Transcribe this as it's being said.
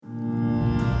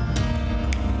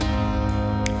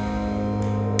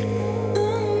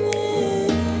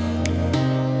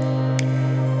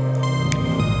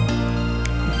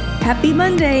Happy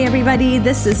Monday, everybody.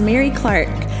 This is Mary Clark.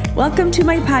 Welcome to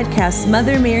my podcast,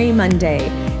 Mother Mary Monday.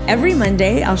 Every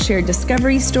Monday, I'll share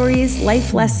discovery stories,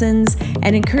 life lessons,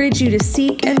 and encourage you to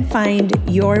seek and find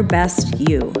your best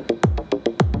you.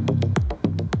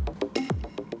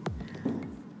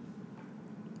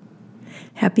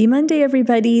 Happy Monday,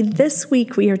 everybody. This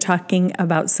week, we are talking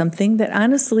about something that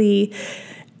honestly,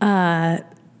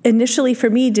 initially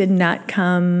for me, did not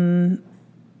come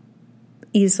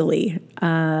easily.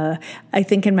 I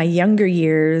think in my younger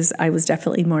years, I was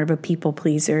definitely more of a people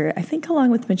pleaser. I think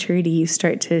along with maturity, you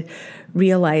start to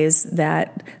realize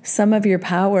that some of your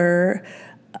power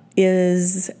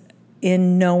is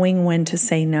in knowing when to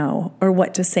say no or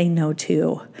what to say no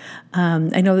to.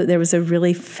 I know that there was a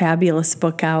really fabulous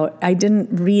book out. I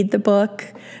didn't read the book.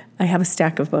 I have a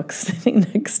stack of books sitting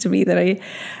next to me that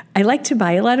I like to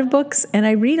buy a lot of books and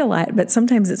I read a lot, but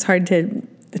sometimes it's hard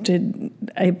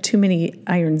I have too many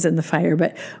irons in the fire,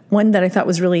 but one that I thought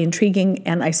was really intriguing,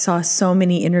 and I saw so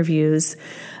many interviews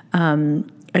as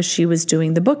she was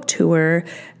doing the book tour,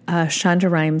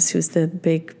 Shonda Rhimes, who's the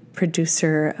big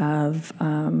producer of,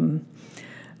 now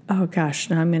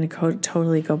I'm going to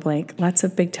totally go blank, lots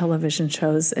of big television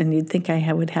shows, and you'd think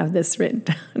I would have this written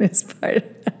down as part of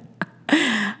that.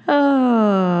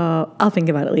 Oh, I'll think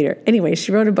about it later. Anyway,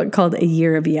 she wrote a book called A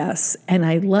Year of Yes, and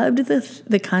I loved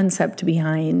the concept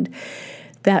behind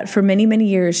that. For many, many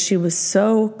years, she was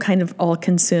so kind of all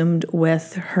consumed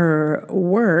with her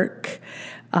work,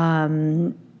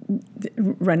 running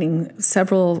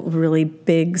several really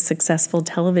big, successful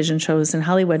television shows in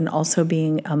Hollywood, and also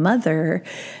being a mother,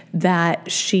 that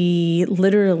she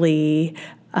literally,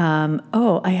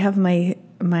 I have my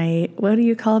what do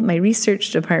you call it? My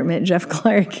research department, Jeff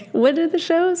Clark. What are the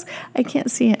shows? I can't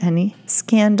see it, honey.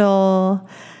 Scandal.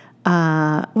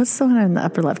 What's the one on the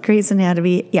upper left? Grey's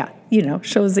Anatomy. Yeah,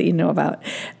 shows that you know about.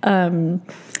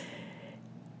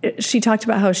 She talked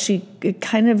about how she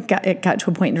kind of got to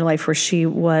a point in her life where she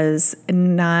was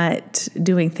not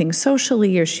doing things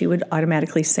socially, or she would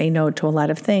automatically say no to a lot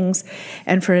of things.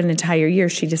 And for an entire year,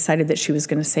 she decided that she was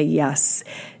going to say yes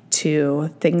to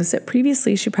things that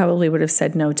previously she probably would have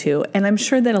said no to. And I'm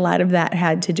sure that a lot of that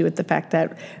had to do with the fact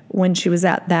that when she was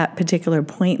at that particular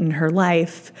point in her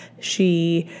life,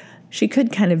 she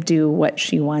could kind of do what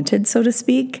she wanted, so to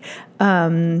speak.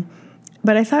 But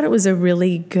I thought it was a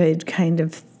really good kind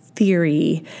of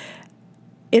theory.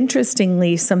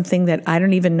 Interestingly, something that I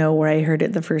don't even know where I heard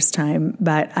it the first time,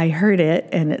 but I heard it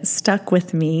and it stuck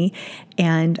with me.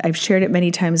 And I've shared it many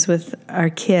times with our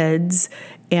kids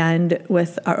and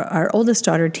with our oldest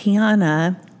daughter,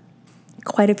 Tiana,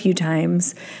 quite a few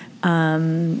times,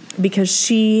 because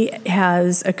she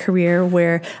has a career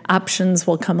where options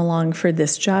will come along for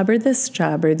this job, or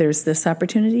there's this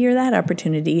opportunity or that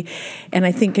opportunity. And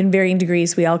I think in varying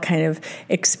degrees, we all kind of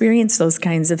experience those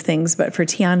kinds of things. But for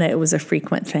Tiana, it was a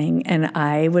frequent thing. And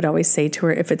I would always say to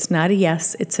her, if it's not a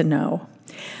yes, it's a no.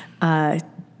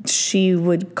 She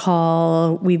would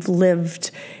call, we've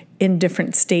lived in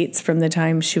different states from the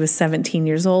time she was 17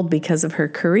 years old because of her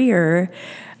career.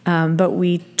 But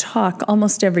we talk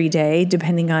almost every day,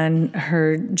 depending on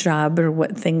her job or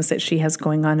what things that she has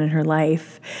going on in her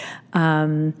life.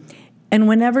 And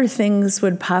whenever things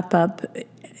would pop up,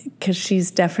 because she's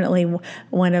definitely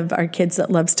one of our kids that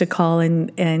loves to call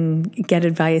and get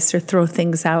advice or throw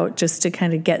things out just to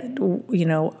kind of get,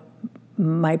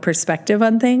 my perspective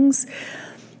on things.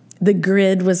 The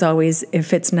grid was always,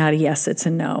 if it's not a yes, it's a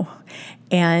no.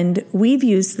 And we've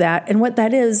used that. And what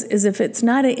that is if it's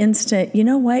not an instant, you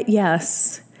know what,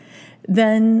 yes,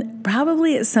 then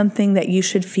probably it's something that you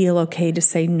should feel okay to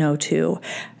say no to.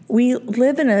 We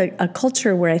live in a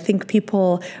culture where I think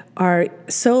people are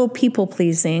so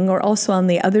people-pleasing, or also on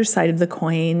the other side of the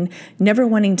coin, never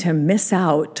wanting to miss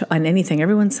out on anything.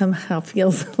 Everyone somehow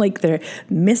feels like they're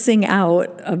missing out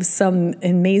of some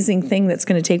amazing thing that's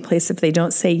going to take place if they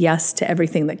don't say yes to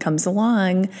everything that comes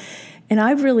along. And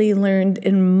I've really learned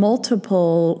in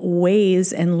multiple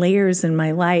ways and layers in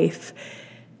my life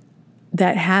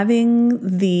that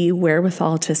having the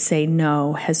wherewithal to say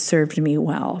no has served me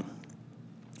well.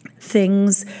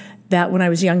 Things that when I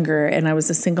was younger and I was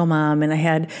a single mom, and I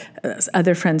had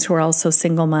other friends who were also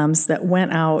single moms that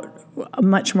went out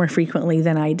much more frequently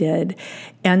than I did.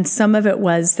 And some of it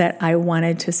was that I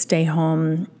wanted to stay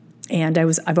home, and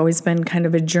I've always been kind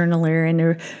of a journaler and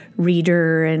a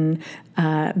reader and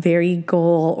very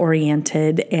goal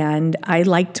oriented, and I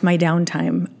liked my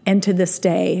downtime. And to this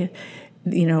day,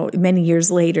 many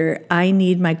years later, I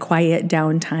need my quiet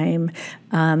downtime.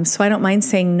 So I don't mind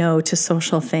saying no to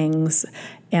social things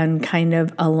and kind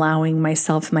of allowing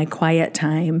myself my quiet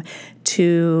time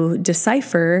to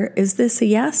decipher, is this a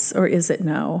yes or is it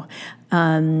no?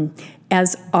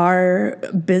 As our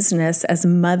business as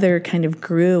Mother kind of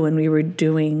grew and we were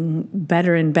doing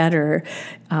better and better,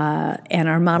 and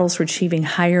our models were achieving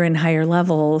higher and higher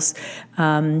levels,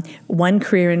 one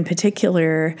career in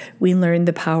particular, we learned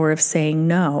the power of saying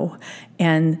no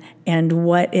and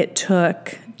what it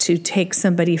took to take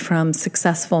somebody from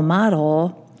successful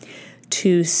model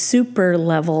to super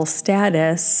level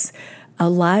status. A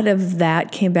lot of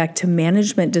that came back to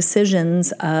management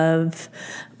decisions of,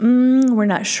 we're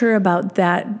not sure about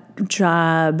that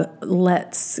job.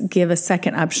 Let's give a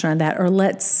second option on that, or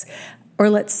let's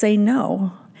say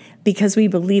no, because we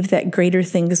believe that greater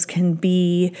things can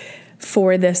be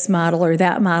for this model or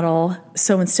that model.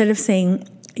 So instead of saying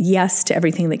yes to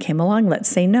everything that came along, let's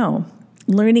say no.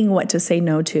 Learning what to say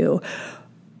no to.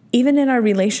 Even in our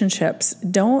relationships,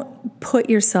 don't put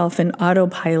yourself in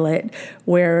autopilot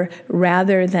where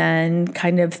rather than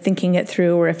kind of thinking it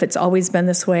through, or if it's always been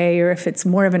this way, or if it's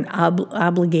more of an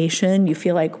obligation, you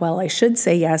feel like, well, I should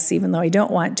say yes, even though I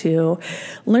don't want to.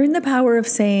 Learn the power of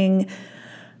saying,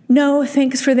 no,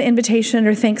 thanks for the invitation,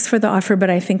 or thanks for the offer, but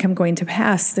I think I'm going to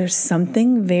pass. There's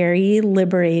something very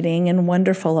liberating and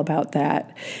wonderful about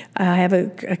that. I have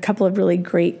a couple of really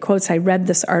great quotes. I read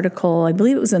this article, I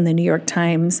believe it was in the New York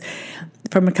Times,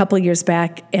 from a couple of years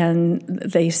back, and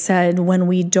they said, when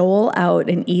we dole out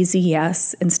an easy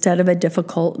yes instead of a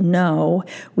difficult no,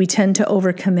 we tend to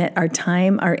overcommit our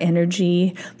time, our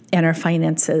energy, and our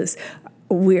finances.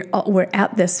 We're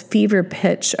at this fever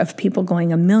pitch of people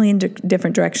going a million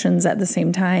different directions at the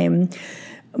same time,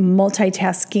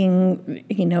 multitasking,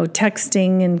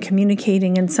 texting and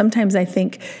communicating. And sometimes I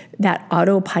think that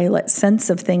autopilot sense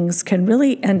of things can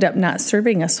really end up not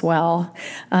serving us well.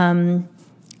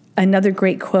 Another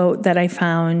great quote that I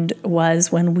found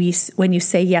was, when you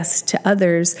say yes to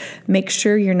others, make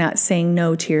sure you're not saying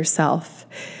no to yourself.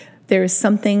 There is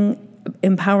something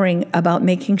empowering about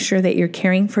making sure that you're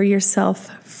caring for yourself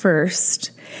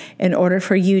first in order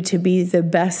for you to be the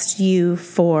best you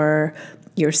for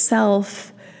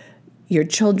yourself, your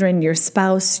children, your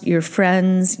spouse, your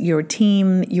friends, your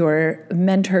team, your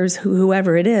mentors,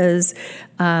 whoever it is.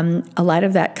 A lot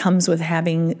of that comes with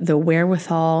having the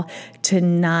wherewithal to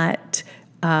not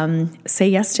say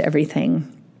yes to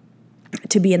everything.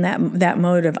 To be in that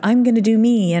mode of, I'm going to do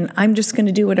me and I'm just going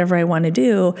to do whatever I want to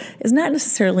do, is not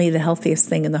necessarily the healthiest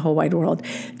thing in the whole wide world.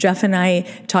 Jeff and I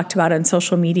talked about on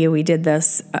social media, we did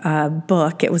this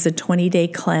book. It was a 20-day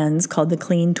cleanse called the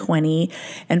Clean 20.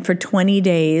 And for 20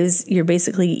 days, you're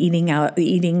basically eating out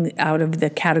of the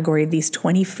category of these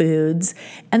 20 foods.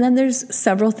 And then there's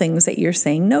several things that you're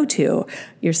saying no to.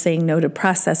 You're saying no to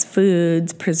processed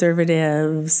foods,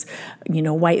 preservatives,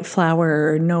 white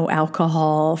flour, no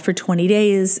alcohol. For 20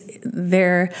 days,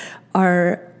 there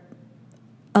are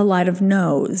a lot of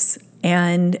no's.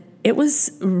 And it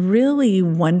was really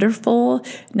wonderful.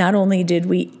 Not only did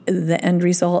the end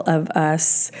result of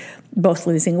us both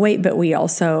losing weight, but we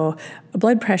also,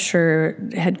 blood pressure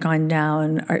had gone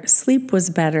down, our sleep was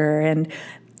better, and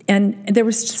there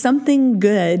was something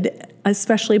good,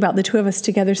 especially about the two of us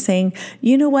together, saying,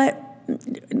 you know what?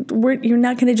 You're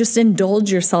not going to just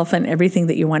indulge yourself in everything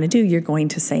that you want to do. You're going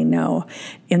to say no.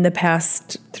 In the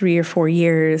past 3 or 4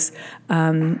 years,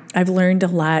 I've learned a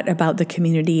lot about the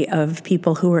community of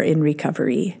people who are in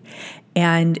recovery.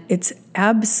 And it's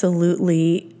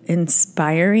absolutely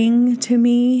inspiring to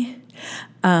me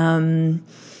about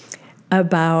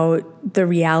the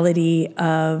reality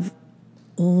of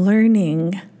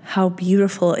learning how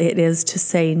beautiful it is to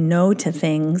say no to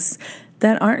things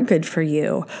that aren't good for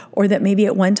you, or that maybe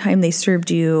at one time they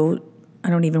served you, I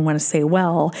don't even want to say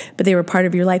well, but they were part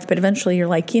of your life, but eventually you're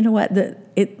like, you know what,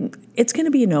 it's going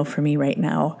to be a no for me right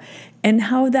now. And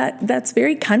how that's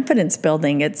very confidence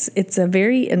building. It's a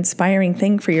very inspiring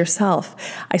thing for yourself.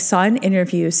 I saw an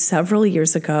interview several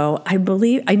years ago. I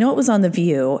know it was on The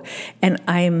View, and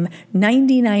I'm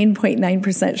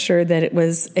 99.9% sure that it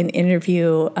was an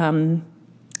interview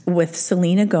with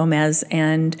Selena Gomez,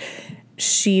 and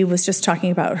she was just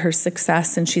talking about her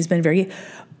success, and she's been very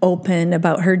open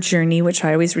about her journey, which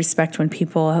I always respect when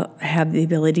people have the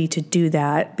ability to do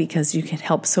that, because you can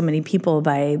help so many people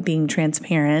by being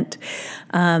transparent.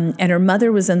 And her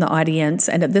mother was in the audience,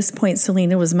 and at this point,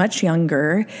 Selena was much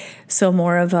younger, so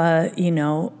more of a,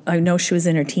 I know she was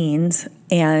in her teens,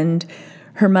 and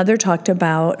her mother talked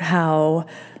about how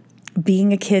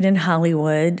being a kid in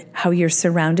Hollywood, how you're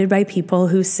surrounded by people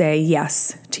who say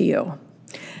yes to you.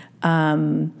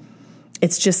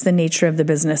 it's just the nature of the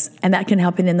business. And that can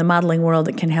happen in the modeling world.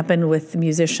 It can happen with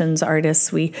musicians,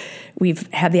 artists. We've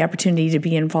had the opportunity to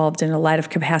be involved in a lot of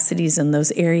capacities in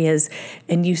those areas.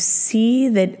 And you see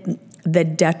that the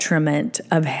detriment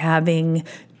of having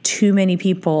too many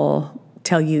people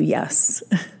tell you yes.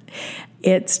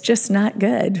 It's just not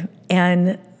good.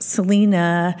 And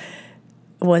Selena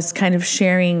was kind of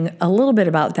sharing a little bit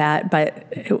about that,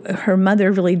 but her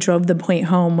mother really drove the point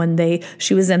home when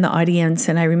she was in the audience,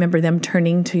 and I remember them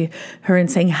turning to her and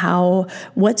saying,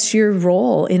 what's your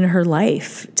role in her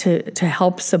life to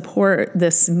help support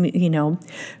this,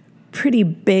 pretty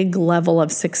big level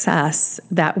of success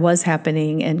that was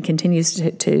happening and continues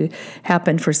to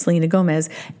happen for Selena Gomez.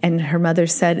 And her mother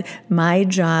said, my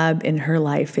job in her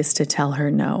life is to tell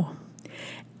her no.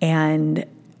 And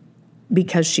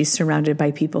because she's surrounded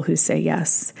by people who say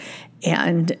yes.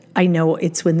 And I know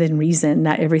it's within reason,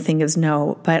 not everything is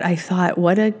no, but I thought,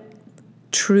 what a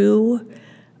true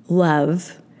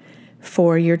love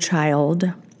for your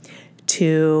child.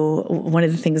 One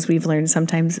of the things we've learned,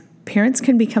 sometimes parents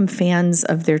can become fans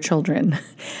of their children.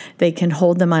 They can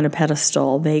hold them on a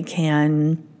pedestal. They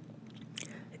can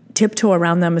tiptoe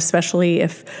around them, especially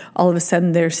if all of a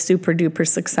sudden they're super duper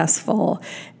successful.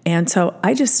 And so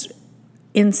I just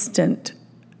instant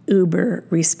uber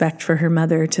respect for her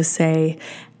mother to say,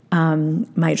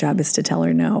 my job is to tell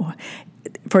her no.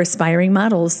 For aspiring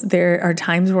models, there are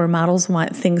times where models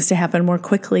want things to happen more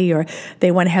quickly, or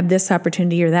they want to have this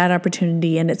opportunity or that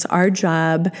opportunity, and it's our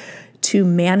job to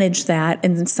manage that.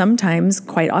 And sometimes,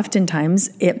 quite oftentimes,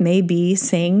 it may be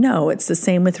saying no. It's the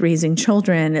same with raising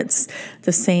children. It's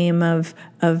the same of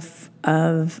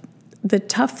the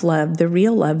tough love, the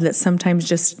real love that sometimes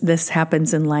just this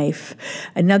happens in life.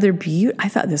 I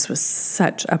thought this was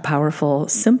such a powerful,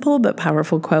 simple but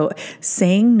powerful quote.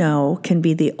 Saying no can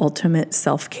be the ultimate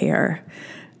self-care.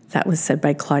 That was said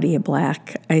by Claudia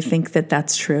Black. I think that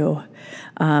that's true.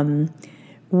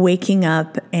 Waking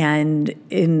up, and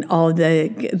in all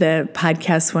the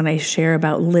podcasts when I share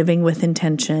about living with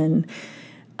intention,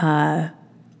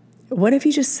 what if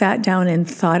you just sat down and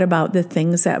thought about the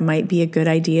things that might be a good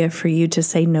idea for you to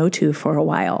say no to for a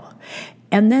while,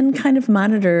 and then kind of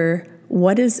monitor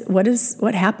what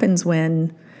happens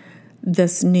when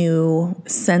this new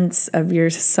sense of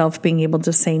yourself being able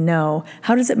to say no,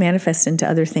 how does it manifest into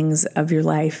other things of your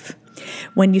life?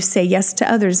 When you say yes to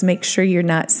others, make sure you're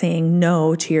not saying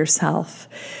no to yourself.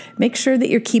 Make sure that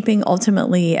you're keeping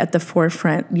ultimately at the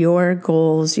forefront your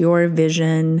goals, your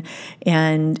vision,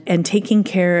 and taking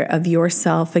care of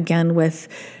yourself, again, with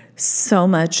so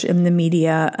much in the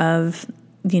media of,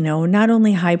 not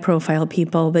only high profile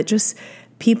people, but just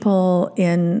people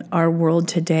in our world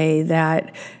today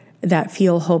that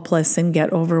feel hopeless and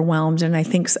get overwhelmed. And I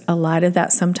think a lot of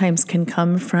that sometimes can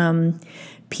come from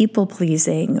people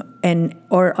pleasing and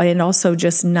also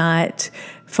just not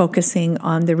focusing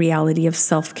on the reality of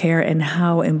self-care and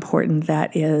how important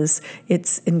that is.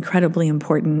 It's incredibly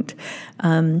important.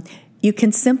 You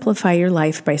can simplify your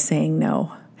life by saying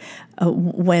no.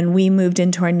 When we moved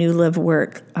into our new live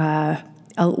work,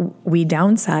 we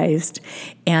downsized,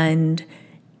 and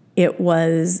it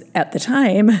was at the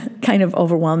time kind of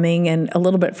overwhelming and a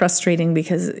little bit frustrating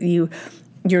because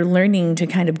you're learning to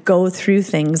kind of go through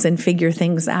things and figure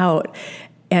things out.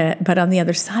 But on the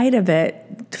other side of it,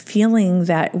 feeling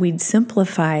that we'd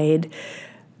simplified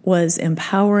was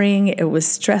empowering. It was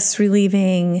stress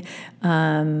relieving.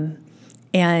 Jeff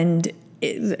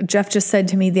just said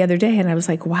to me the other day, and I was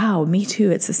like, wow, me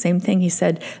too. It's the same thing. He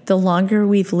said, the longer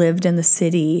we've lived in the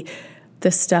city,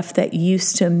 the stuff that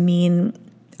used to mean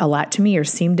a lot to me or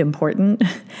seemed important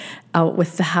out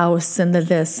with the house and the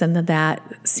this and the that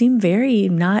seem very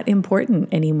not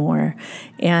important anymore.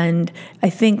 And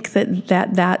I think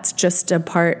that's just a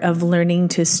part of learning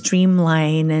to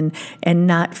streamline and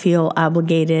not feel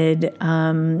obligated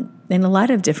in a lot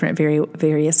of different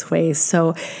various ways.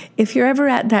 So if you're ever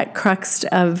at that crux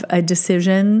of a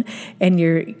decision and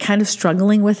you're kind of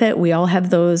struggling with it, we all have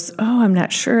those, I'm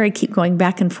not sure, I keep going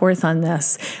back and forth on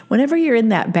this. Whenever you're in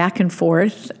that back and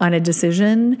forth on a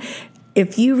decision,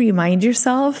 if you remind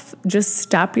yourself, just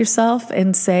stop yourself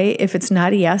and say, if it's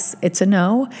not a yes, it's a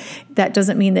no. That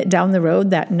doesn't mean that down the road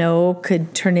that no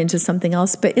could turn into something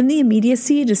else. But in the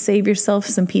immediacy, to save yourself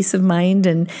some peace of mind.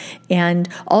 And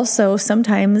also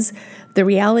sometimes the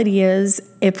reality is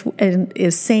if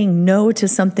saying no to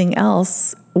something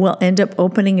else will end up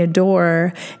opening a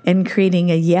door and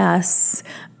creating a yes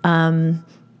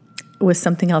with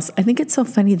something else. I think it's so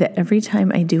funny that every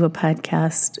time I do a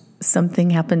podcast, something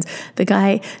happens. The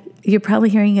guy, you're probably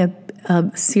hearing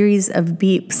a series of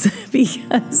beeps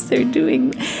because they're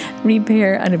doing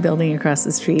repair on a building across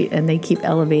the street, and they keep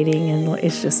elevating, and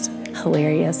it's just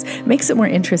hilarious. Makes it more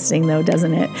interesting though,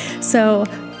 doesn't it? So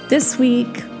this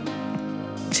week,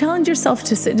 challenge yourself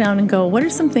to sit down and go, what are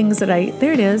some things that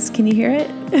there it is. Can you hear it?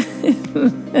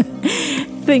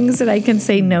 Things that I can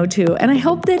say no to. And I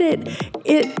hope that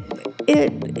it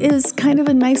is kind of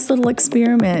a nice little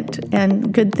experiment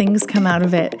and good things come out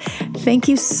of it. Thank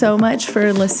you so much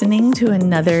for listening to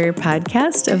another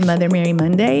podcast of Mother Mary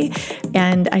Monday.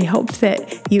 And I hope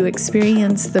that you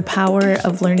experience the power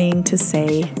of learning to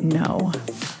say no.